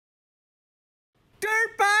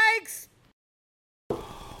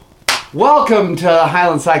Welcome to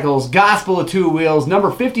Highland Cycles Gospel of Two Wheels,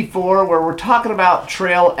 number 54, where we're talking about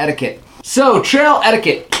trail etiquette. So, trail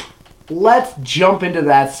etiquette. Let's jump into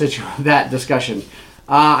that discussion.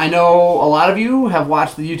 I know a lot of you have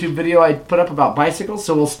watched the YouTube video I put up about bicycles,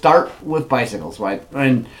 so we'll start with bicycles, right?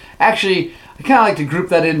 And actually, I kind of like to group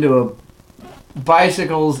that into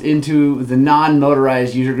bicycles into the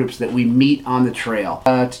non-motorized user groups that we meet on the trail.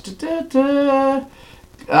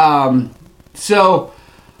 So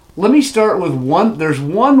let me start with one. There's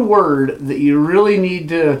one word that you really need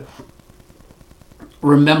to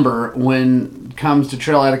remember when it comes to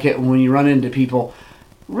trail etiquette when you run into people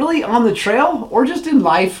really on the trail or just in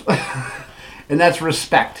life, and that's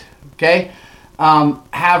respect. Okay?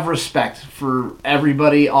 Have respect for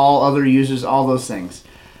everybody, all other users, all those things.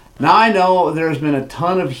 Now, I know there's been a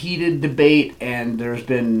ton of heated debate and there's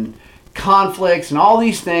been conflicts and all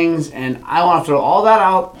these things, and I want to throw all that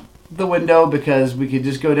out the window because we could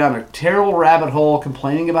just go down a terrible rabbit hole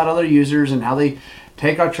complaining about other users and how they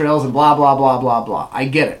take our trails and blah, blah, blah, blah, blah. I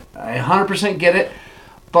get it. I 100% get it.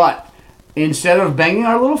 But instead of banging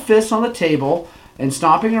our little fists on the table and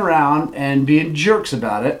stomping around and being jerks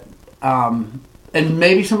about it, and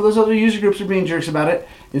maybe some of those other user groups are being jerks about it,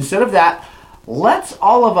 instead of that, let's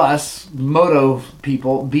all of us moto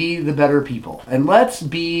people be the better people. And let's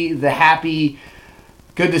be the happy,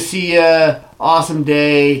 good to see ya, awesome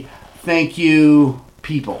day, thank you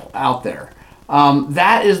people out there.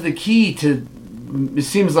 That is the key to, it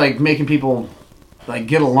seems like, making people like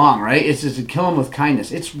get along, right? It's just to kill them with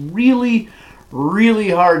kindness. It's really, really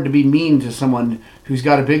hard to be mean to someone who's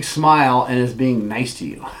got a big smile and is being nice to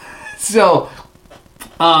you. So,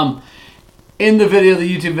 in the video,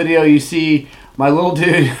 the YouTube video, you see my little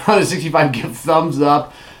dude on a 65 give thumbs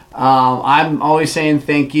up. I'm always saying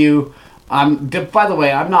thank you. By the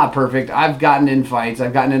way, I'm not perfect. I've gotten in fights.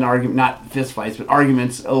 I've gotten in arguments, not fist fights, but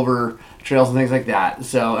arguments over trails and things like that.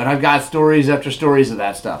 So, and I've got stories after stories of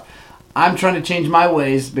that stuff. I'm trying to change my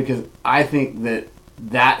ways because I think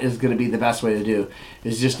that is going to be the best way to do,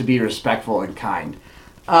 is just to be respectful and kind.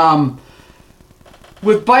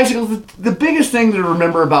 With bicycles, the biggest thing to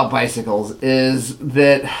remember about bicycles is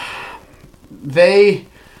that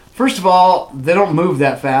first of all, they don't move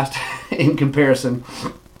that fast in comparison.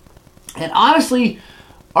 And honestly,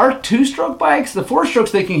 our two-stroke bikes, the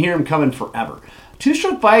four-strokes, they can hear them coming forever.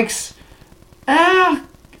 Two-stroke bikes,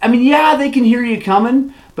 yeah, they can hear you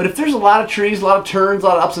coming, but if there's a lot of trees, a lot of turns, a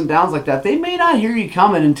lot of ups and downs like that, they may not hear you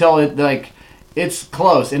coming until it's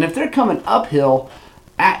close. And if they're coming uphill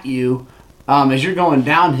at you as you're going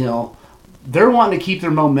downhill, they're wanting to keep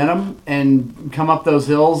their momentum and come up those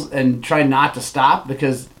hills and try not to stop,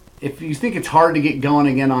 because if you think it's hard to get going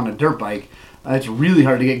again on a dirt bike, it's really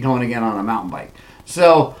hard to get going again on a mountain bike.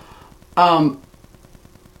 So I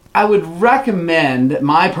would recommend,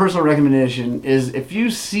 my personal recommendation is, if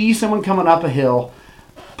you see someone coming up a hill,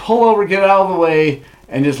 pull over, get out of the way,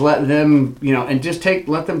 and just let them, and just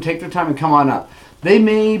let them take their time and come on up. They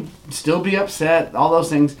may still be upset, all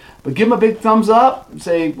those things, but give them a big thumbs up and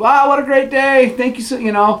say, wow, what a great day, thank you. So,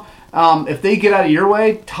 if they get out of your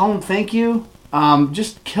way, tell them thank you.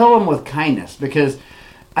 Just kill them with kindness, because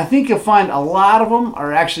I think you'll find a lot of them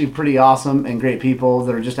are actually pretty awesome and great people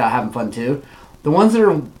that are just out having fun too. The ones that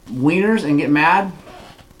are wieners and get mad,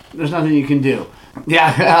 there's nothing you can do.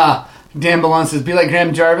 Yeah, Dan Balon says, be like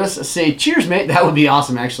Graham Jarvis, say cheers, mate. That would be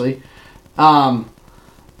awesome, actually. And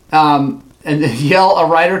yell a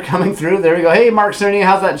rider coming through. There we go. Hey, Mark Cerny,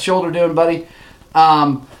 how's that shoulder doing, buddy?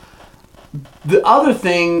 The other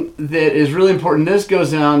thing that is really important, this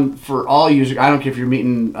goes down for all users. I don't care if you're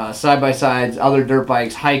meeting side-by-sides, other dirt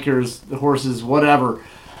bikes, hikers, horses, whatever.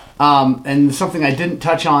 And something I didn't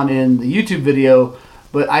touch on in the YouTube video,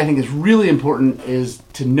 but I think is really important, is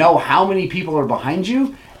to know how many people are behind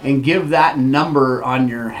you and give that number on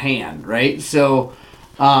your hand, right? So,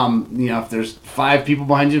 if there's 5 people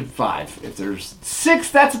behind you, 5. If there's 6,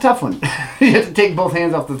 that's a tough one. You have to take both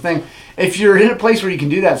hands off the thing. If you're in a place where you can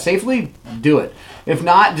do that safely, do it. If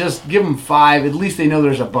not, just give them 5. At least they know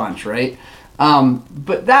there's a bunch, right?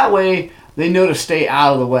 But that way, they know to stay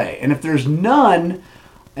out of the way. And if there's none,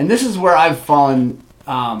 and this is where I've fallen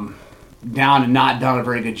down and not done a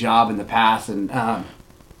very good job in the past, and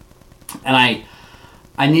I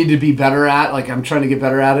need to be better at, I'm trying to get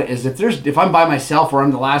better at it, is if I'm by myself or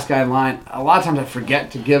I'm the last guy in line, a lot of times I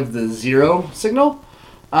forget to give the 0 signal.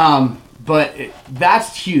 But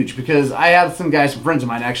that's huge, because I had some friends of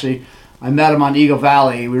mine, actually. I met them on Eagle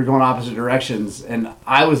Valley. We were going opposite directions, and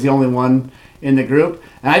I was the only one in the group.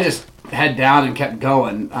 And I just head down and kept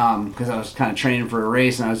going because I was kind of training for a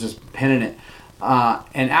race, and I was just pinning it.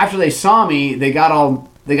 And after they saw me, they got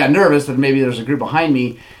nervous that maybe there's a group behind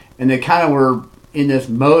me, and they kind of were in this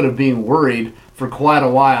mode of being worried for quite a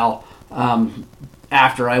while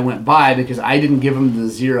after I went by because I didn't give them the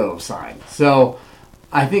 0 sign. So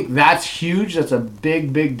I think that's huge. That's a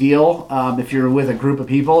big, big deal. If you're with a group of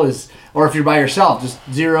people, or if you're by yourself, just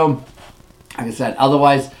 0. Like I said,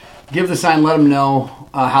 otherwise, give the sign. Let them know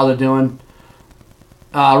how they're doing.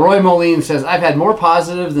 Roy Moline says, I've had more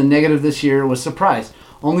positive than negative this year. Was surprised.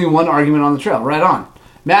 Only one argument on the trail. Right on.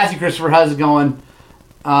 Matthew Christopher, how's it going?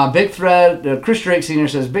 Big thread. Chris Drake Sr.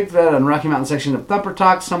 says, big thread on Rocky Mountain section of Thumper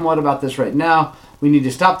Talk. Somewhat about this right now. We need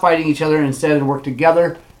to stop fighting each other instead and work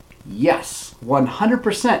together. Yes,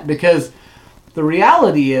 100%. Because the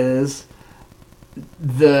reality is,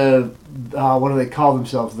 what do they call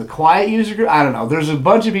themselves? The quiet user group? I don't know. There's a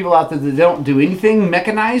bunch of people out there that don't do anything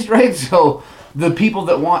mechanized, right? So the people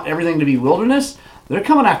that want everything to be wilderness, they're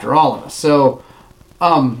coming after all of us. So,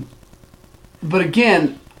 but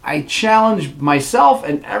again, I challenge myself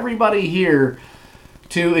and everybody here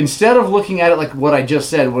to, instead of looking at it like what I just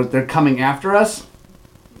said, what they're coming after us,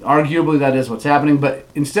 arguably that is what's happening, but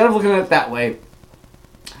instead of looking at it that way,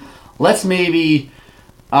 let's maybe,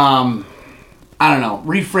 I don't know,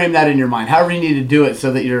 reframe that in your mind. However you need to do it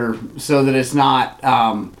so that it's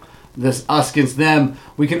not this us against them.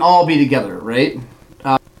 We can all be together, right?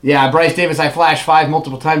 Yeah, Bryce Davis, I flash 5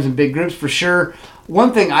 multiple times in big groups for sure.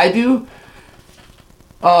 One thing I do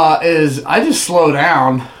is I just slow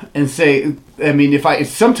down and say, I mean,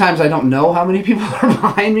 sometimes I don't know how many people are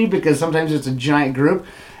behind me because sometimes it's a giant group,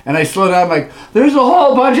 and I slow down like, there's a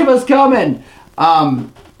whole bunch of us coming,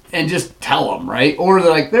 and just tell them, right? Or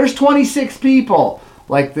they're like, there's 26 people,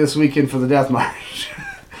 like this weekend for the Death March,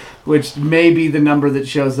 which may be the number that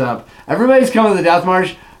shows up. Everybody's coming to the Death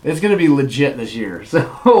March. It's going to be legit this year.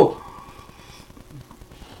 So,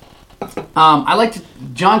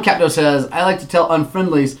 John Capto says, I like to tell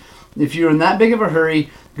unfriendlies, if you're in that big of a hurry,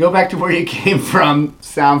 go back to where you came from.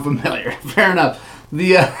 Sound familiar? Fair enough.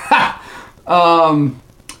 The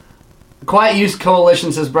Quiet Use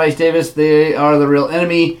Coalition, says Bryce Davis, they are the real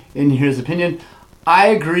enemy, in his opinion. I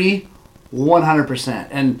agree 100%.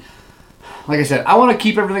 And like I said, I want to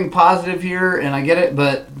keep everything positive here, and I get it,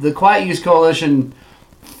 but the Quiet Use Coalition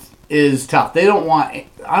is tough. They don't want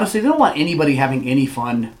anybody having any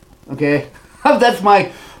fun, okay? That's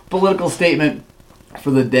my political statement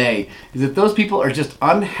for the day, is that those people are just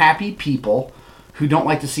unhappy people who don't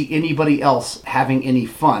like to see anybody else having any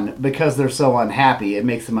fun because they're so unhappy. It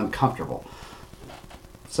makes them uncomfortable.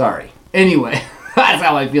 Sorry. Anyway, that's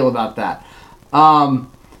how I feel about that.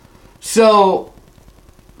 So,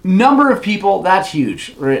 number of people, that's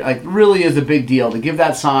huge. Right? Like, really is a big deal to give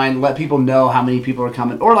that sign, let people know how many people are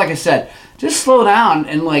coming. Or, like I said, just slow down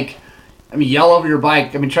and, yell over your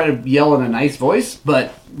bike. Try to yell in a nice voice,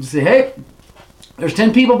 but say, hey, there's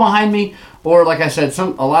 10 people behind me. Or, like I said, a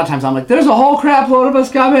lot of times I'm like, there's a whole crap load of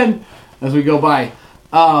us coming as we go by.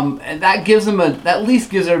 And that gives them at least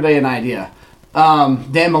gives everybody an idea.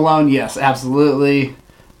 Dan Malone, yes, absolutely.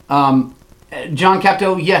 John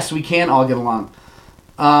Capto, yes, we can all get along.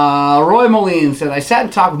 Roy Moline said, I sat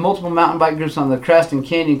and talked with multiple mountain bike groups on the Crest and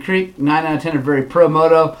Canyon Creek. 9 out of 10 are very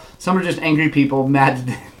pro-moto. Some are just angry people,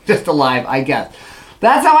 mad, just alive, I guess.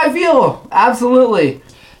 That's how I feel. Absolutely.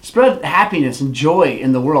 Spread happiness and joy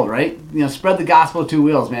in the world, right? Spread the gospel of 2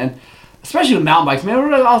 wheels, man. Especially with mountain bikes,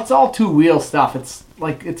 man. It's all 2-wheel stuff.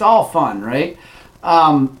 It's all fun, right?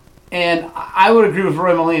 And I would agree with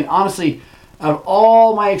Roy Moline. Honestly, of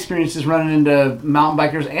all my experiences running into mountain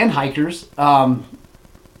bikers and hikers,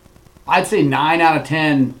 I'd say 9 out of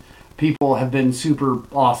 10 people have been super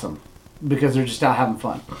awesome because they're just out having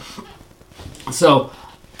fun. So,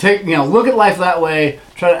 look at life that way,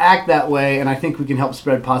 try to act that way, and I think we can help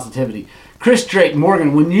spread positivity. Chris Drake,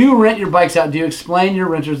 Morgan, when you rent your bikes out, do you explain your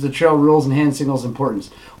renters the trail rules and hand signals importance?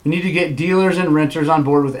 We need to get dealers and renters on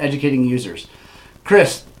board with educating users.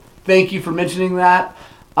 Chris, thank you for mentioning that.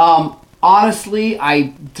 Honestly,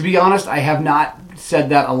 to be honest, I have not said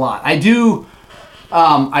that a lot. I do,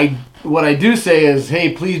 what I do say is,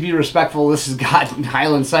 hey, please be respectful. This has got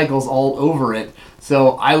Highland Cycles all over it.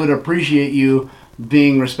 So I would appreciate you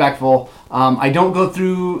being respectful. I don't go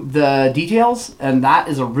through the details, and that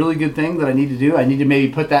is a really good thing that I need to do. I need to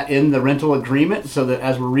maybe put that in the rental agreement so that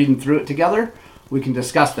as we're reading through it together, we can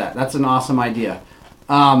discuss that. That's an awesome idea.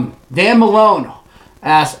 Dan Malone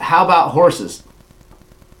asks, how about horses?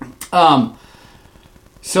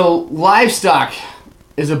 So livestock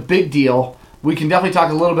is a big deal. We can definitely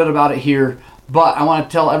talk a little bit about it here, but I want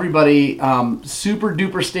to tell everybody super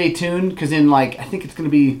duper stay tuned, because in I think it's going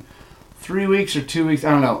to be 3 weeks or 2 weeks,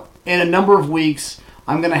 I don't know. In a number of weeks,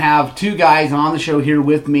 I'm going to have 2 guys on the show here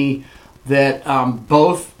with me that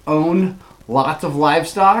both own lots of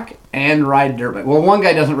livestock and ride dirt bikes. Well, one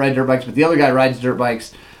guy doesn't ride dirt bikes, but the other guy rides dirt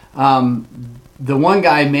bikes. The one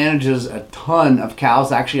guy manages a ton of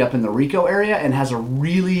cows actually up in the Rico area and has a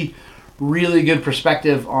really, really good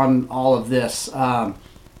perspective on all of this.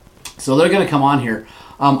 So they're going to come on here.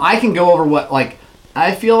 I can go over what like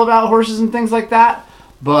I feel about horses and things like that,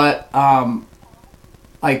 but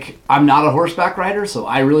like I'm not a horseback rider, so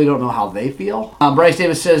I really don't know how they feel. Bryce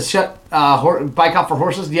Davis says, "Shut bike off for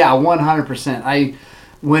horses." Yeah, 100%.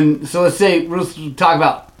 So let's talk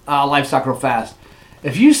about livestock real fast.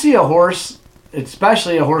 If you see a horse,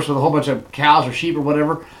 especially a horse with a whole bunch of cows or sheep or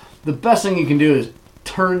whatever, the best thing you can do is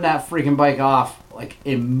turn that freaking bike off like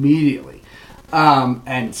immediately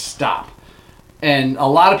and stop. And a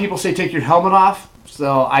lot of people say take your helmet off.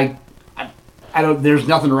 So I don't. There's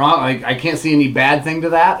nothing wrong. I can't see any bad thing to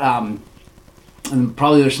that. And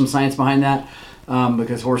probably there's some science behind that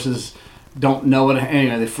because horses don't know what.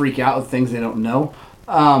 Anyway, they freak out with things they don't know.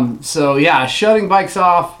 So yeah, shutting bikes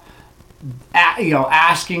off.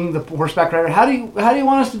 Asking the horseback rider, how do you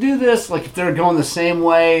want us to do this? Like if they're going the same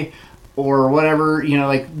way or whatever,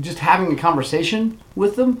 like just having a conversation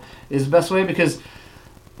with them is the best way, because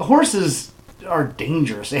horses are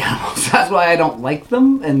dangerous animals. That's why I don't like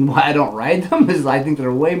them and why I don't ride them, is I think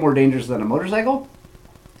they're way more dangerous than a motorcycle.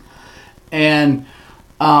 And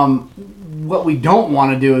what we don't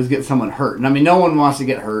want to do is get someone hurt. And I mean, no one wants to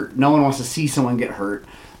get hurt. No one wants to see someone get hurt.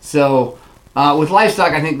 So with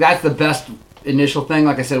livestock, I think that's the best initial thing.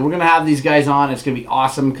 Like I said, we're going to have these guys on. It's going to be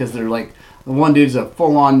awesome because they're like, the one dude's a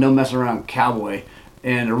full-on, no messing around cowboy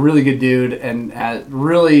and a really good dude and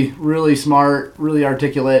really, really smart, really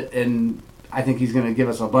articulate, and I think he's going to give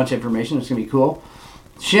us a bunch of information. It's going to be cool.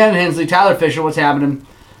 Shannon Hensley, Tyler Fisher, what's happening?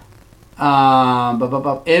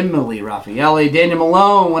 Emily Raffaele, Daniel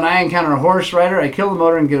Malone, when I encounter a horse rider, I kill the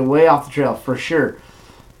motor and get away off the trail for sure.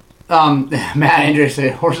 Matt Andre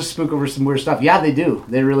said horses spook over some weird stuff. Yeah, they do.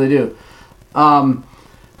 They really do.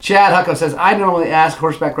 Chad Hucko says, I normally ask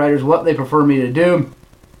horseback riders what they prefer me to do.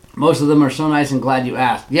 Most of them are so nice and glad you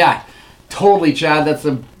asked. Yeah, totally, Chad. That's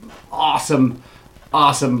an awesome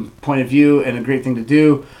point of view and a great thing to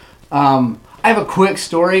do. I have a quick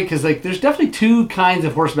story because there's definitely two kinds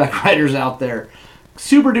of horseback riders out there.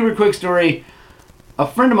 Super duper quick story. A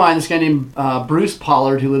friend of mine, this guy named Bruce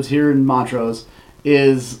Pollard, who lives here in Montrose,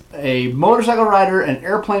 is a motorcycle rider, an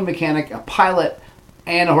airplane mechanic, a pilot,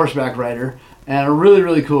 and a horseback rider, and a really,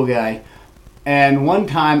 really cool guy. And one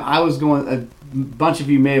time I was going, a bunch of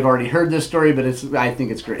you may have already heard this story, but I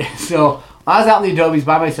think it's great. So I was out in the Adobes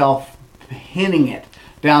by myself, pinning it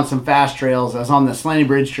down some fast trails. I was on the Slaney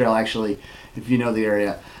Bridge Trail, actually, if you know the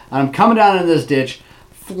area. And I'm coming down into this ditch,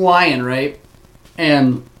 flying, right?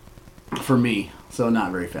 And for me, so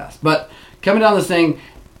not very fast. But coming down this thing,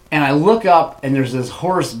 and I look up, and there's this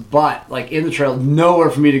horse butt, in the trail, nowhere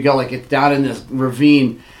for me to go. It's down in this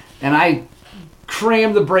ravine. And I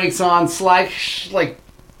cram the brakes on,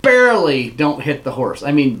 barely don't hit the horse.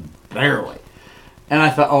 I mean, barely. And I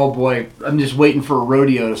thought, oh boy, I'm just waiting for a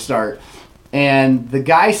rodeo to start. And the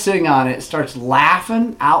guy sitting on it starts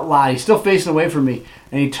laughing out loud. He's still facing away from me.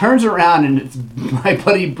 And he turns around, and it's my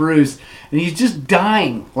buddy Bruce. And he's just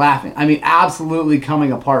dying laughing. I mean, absolutely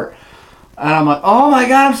coming apart. And I'm like, oh my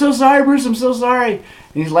God, I'm so sorry, Bruce. I'm so sorry. And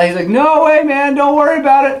he's like, no way, man. Don't worry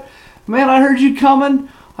about it. Man, I heard you coming.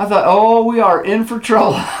 I thought, oh, we are in for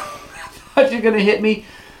trouble. I thought you were going to hit me.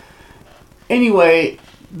 Anyway,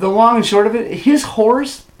 the long and short of it, his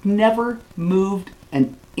horse never moved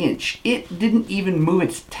an inch. It didn't even move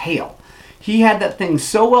its tail. He had that thing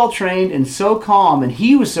so well trained and so calm, and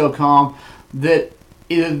he was so calm that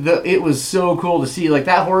it was so cool to see.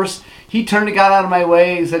 That horse, he turned and got out of my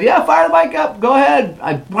way. He said, yeah, fire the bike up. Go ahead.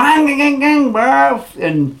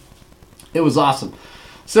 And it was awesome.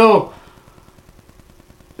 So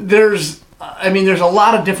there's a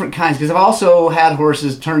lot of different kinds, because I've also had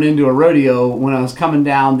horses turn into a rodeo when I was coming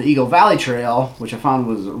down the Eagle Valley Trail, which I found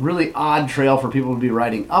was a really odd trail for people to be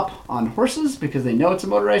riding up on horses because they know it's a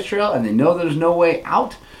motorized trail and they know there's no way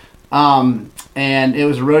out. And it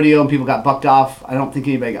was a rodeo and people got bucked off. I don't think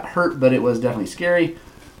anybody got hurt, but it was definitely scary.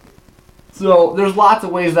 So there's lots of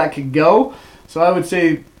ways that could go. So I would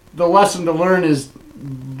say the lesson to learn is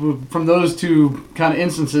from those two kind of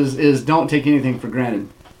instances is don't take anything for granted.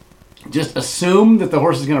 Just assume that the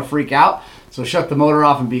horse is going to freak out. So shut the motor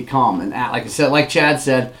off and be calm. And like I said, like Chad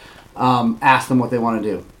said, ask them what they want to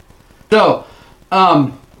do. So,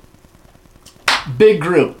 big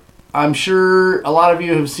group. I'm sure a lot of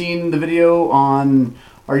you have seen the video on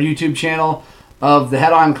our YouTube channel of the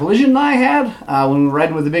head-on collision I had when we were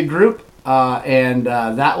riding with a big group. And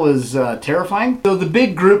that was terrifying. So the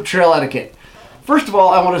big group trail etiquette. First of all,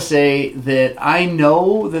 I want to say that I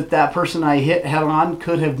know that person I hit head on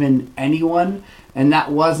could have been anyone, and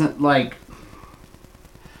that wasn't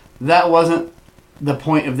the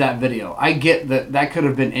point of that video. I get that could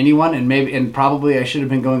have been anyone, and probably I should have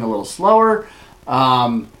been going a little slower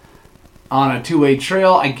on a two-way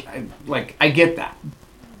trail. I get that.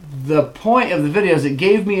 The point of the video is it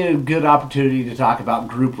gave me a good opportunity to talk about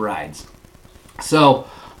group rides. So,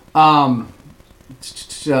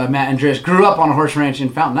 Matt Andreas grew up on a horse ranch in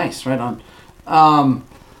Fountain. Nice, right on.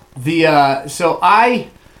 So I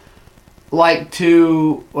like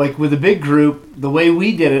to, with a big group, the way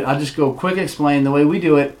we did it, I'll just go quick explain. The way we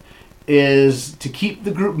do it is to keep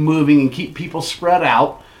the group moving and keep people spread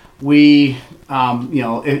out. We, and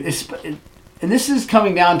this is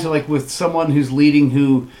coming down to with someone who's leading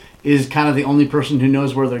who is kind of the only person who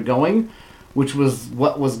knows where they're going, which was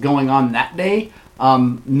what was going on that day.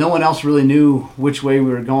 No one else really knew which way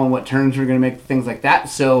we were going, what turns we were going to make, things like that.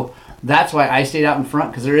 So that's why I stayed out in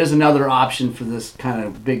front, because there is another option for this kind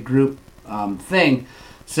of big group thing.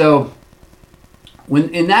 So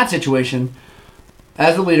when in that situation,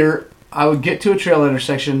 as a leader, I would get to a trail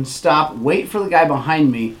intersection, stop, wait for the guy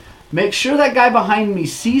behind me, make sure that guy behind me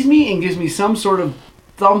sees me and gives me some sort of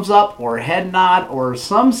thumbs up or head nod or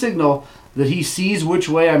some signal that he sees which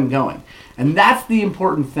way I'm going. And that's the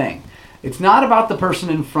important thing. It's not about the person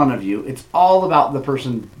in front of you. It's all about the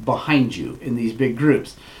person behind you in these big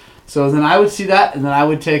groups. So then I would see that, and then I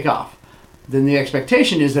would take off. Then the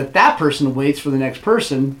expectation is that person waits for the next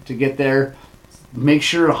person to get there, make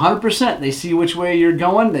sure 100% they see which way you're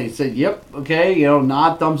going. They say, yep, okay,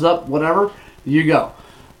 nod, thumbs up, whatever, you go.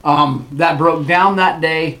 That broke down that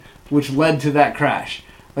day, which led to that crash.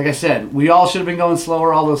 Like I said, we all should have been going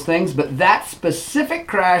slower, all those things, but that specific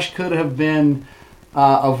crash could have been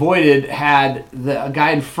avoided had a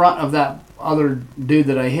guy in front of that other dude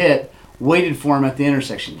that I hit waited for him at the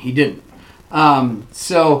intersection. He didn't.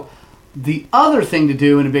 So the other thing to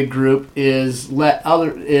do in a big group is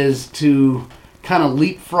to kind of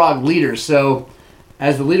leapfrog leaders. So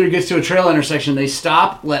as the leader gets to a trail intersection, they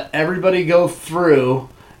stop, let everybody go through,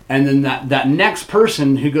 and then that next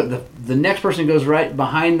person the next person goes right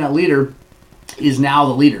behind that leader is now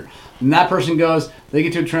the leader. And that person goes, they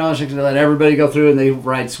get to a trail intersection, they let everybody go through, and they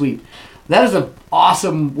ride sweep. That is an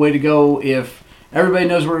awesome way to go if everybody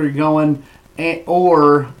knows where you're going,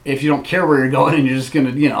 or if you don't care where you're going and you're just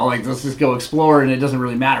going to, let's just go explore, and it doesn't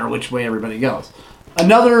really matter which way everybody goes.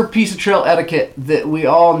 Another piece of trail etiquette that we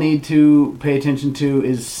all need to pay attention to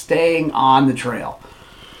is staying on the trail.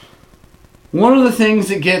 One of the things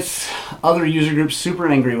that gets other user groups super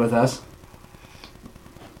angry with us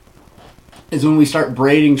is when we start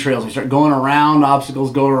braiding trails. We start going around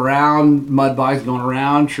obstacles, going around mud bogs, going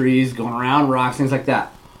around trees, going around rocks, things like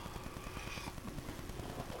that.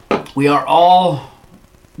 We are all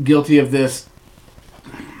guilty of this.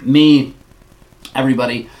 Me,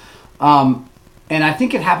 everybody. And I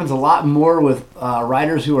think it happens a lot more with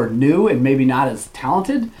riders who are new and maybe not as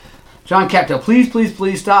talented. John Capto,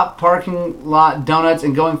 please stop parking lot donuts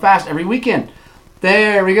and going fast every weekend.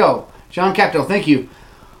 There we go. John Capto, thank you.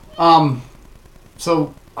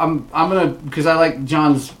 So I'm gonna, because I like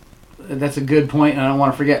John's, that's a good point, and I don't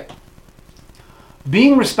want to forget.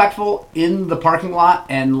 Being respectful in the parking lot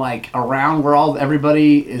and around where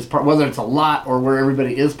everybody is parked, whether it's a lot or where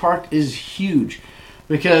everybody is parked, is huge.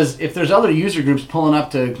 Because if there's other user groups pulling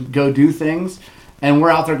up to go do things, and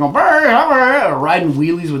we're out there going, or riding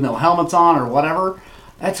wheelies with no helmets on or whatever,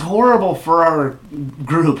 that's horrible for our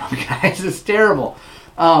group, guys. It's terrible.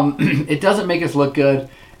 It doesn't make us look good.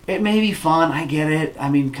 It may be fun. I get it. I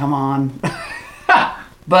mean, come on.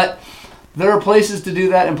 But there are places to do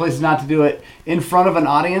that and places not to do it. In front of an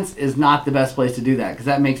audience is not the best place to do that, because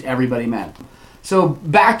that makes everybody mad. So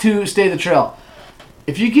back to stay the trail.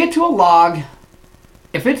 If you get to a log,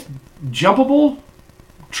 if it's jumpable,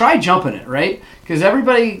 try jumping it, right? Because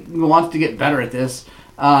everybody wants to get better at this.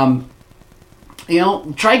 Try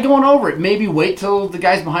going over it. Maybe wait till the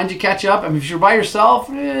guys behind you catch up. I mean, if you're by yourself,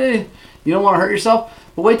 you don't want to hurt yourself.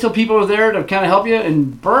 But wait till people are there to kind of help you,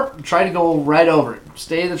 and try to go right over it.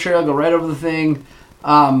 Stay the trail, go right over the thing.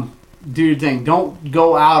 Do your thing. Don't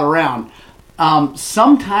go out around.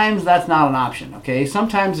 Sometimes that's not an option, okay?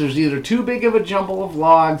 Sometimes there's either too big of a jumble of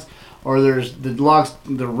logs, or there's the logs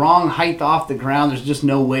the wrong height off the ground. There's just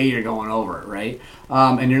no way you're going over it, right?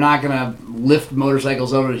 And you're not going to lift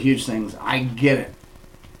motorcycles over the huge things. I get it.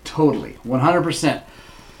 Totally. 100%.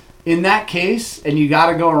 In that case, and you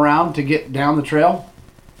got to go around to get down the trail,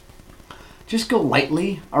 just go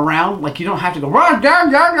lightly around. You don't have to go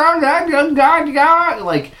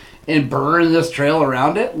and burn this trail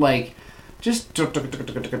around it. Just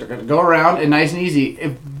go around and nice and easy.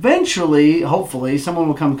 Eventually, hopefully, someone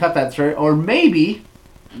will come cut that trail, or maybe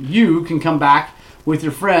you can come back with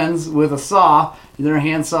your friends with a saw, either a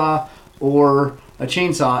hand saw or a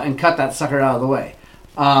chainsaw, and cut that sucker out of the way.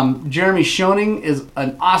 Jeremy Schoening is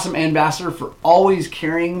an awesome ambassador for always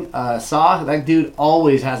carrying a saw. That dude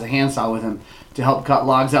always has a handsaw with him to help cut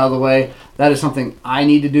logs out of the way. That is something I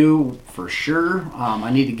need to do for sure.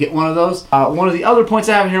 I need to get one of those. One of the other points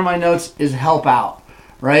I have here in my notes is help out,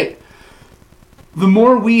 right? The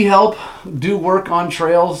more we help do work on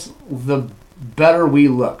trails, the better we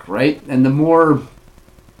look, right? And the more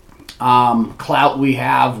clout we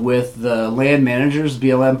have with the land managers,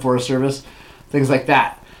 BLM, Forest Service, things like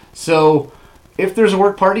that. So if there's a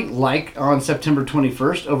work party like on September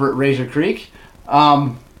 21st over at Razor Creek,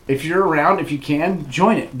 if you're around, if you can,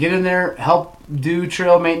 join it. Get in there, help do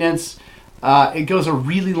trail maintenance. It goes a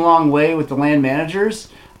really long way with the land managers,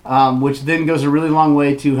 which then goes a really long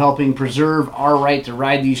way to helping preserve our right to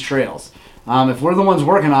ride these trails. If we're the ones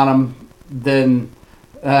working on them, then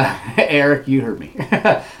Eric, you heard me.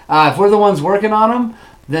 If we're the ones working on them,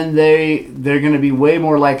 then they're going to be way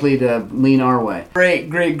more likely to lean our way.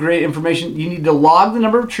 Great information. You need to log the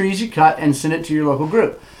number of trees you cut and send it to your local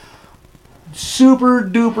group. Super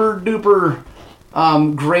duper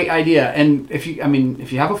great idea. And if you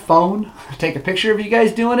have a phone, take a picture of you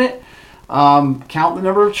guys doing it. Count the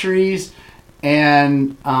number of trees,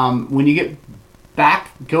 and when you get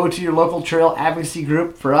back, go to your local trail advocacy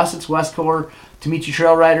group. For us, it's Westcor. To meet you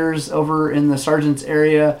trail riders over in the Sargent's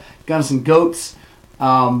area, Guns and Goats.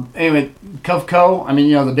 Anyway,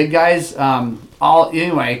 Covco, the big guys.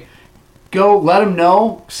 Go let them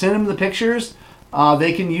know. Send them the pictures.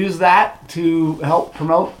 They can use that to help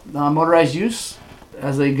promote motorized use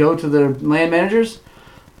as they go to the land managers.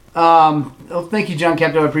 Thank you, John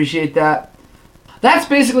Kepto. I appreciate that. That's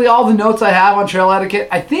basically all the notes I have on trail etiquette.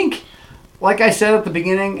 I think, like I said at the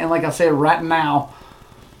beginning, and like I'll say right now,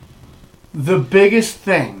 the biggest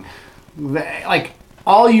thing,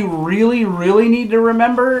 all you really need to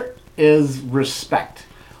remember is respect.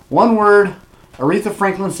 One word, Aretha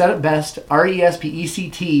Franklin said it best,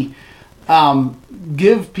 RESPECT.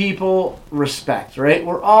 Give people respect, right?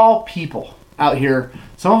 We're all people out here.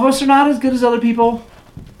 Some of us are not as good as other people.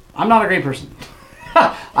 I'm not a great person.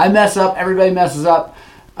 I mess up. Everybody messes up.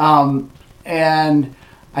 And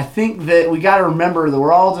I think that we got to remember that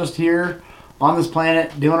we're all just here on this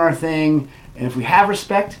planet doing our thing. And if we have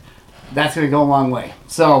respect, that's going to go a long way.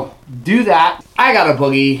 So do that. I got a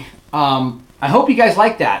boogie. I hope you guys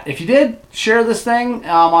like that. If you did, share this thing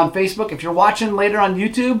on Facebook. If you're watching later on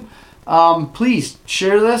YouTube, please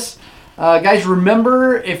share this. Guys,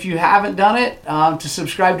 remember, if you haven't done it, to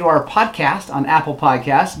subscribe to our podcast on Apple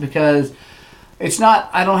Podcasts, because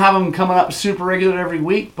I don't have them coming up super regular every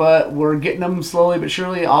week, but we're getting them slowly but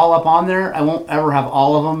surely all up on there. I won't ever have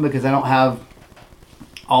all of them because I don't have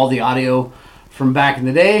all the audio from back in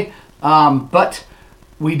the day. But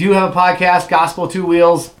we do have a podcast, Gospel Two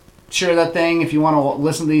Wheels. Share that thing if you want to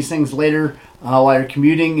listen to these things later while you're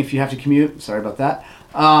commuting, if you have to commute. Sorry about that.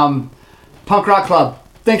 Punk Rock Club,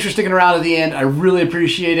 thanks for sticking around to the end. I really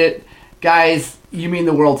appreciate it. Guys, you mean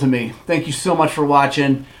the world to me. Thank you so much for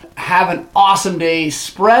watching. Have an awesome day.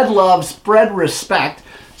 Spread love, spread respect,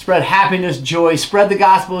 spread happiness, joy, spread the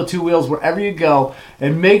gospel of two wheels wherever you go.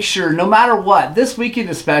 And make sure, no matter what, this weekend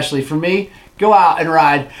especially for me, go out and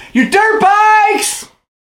ride your dirt bikes!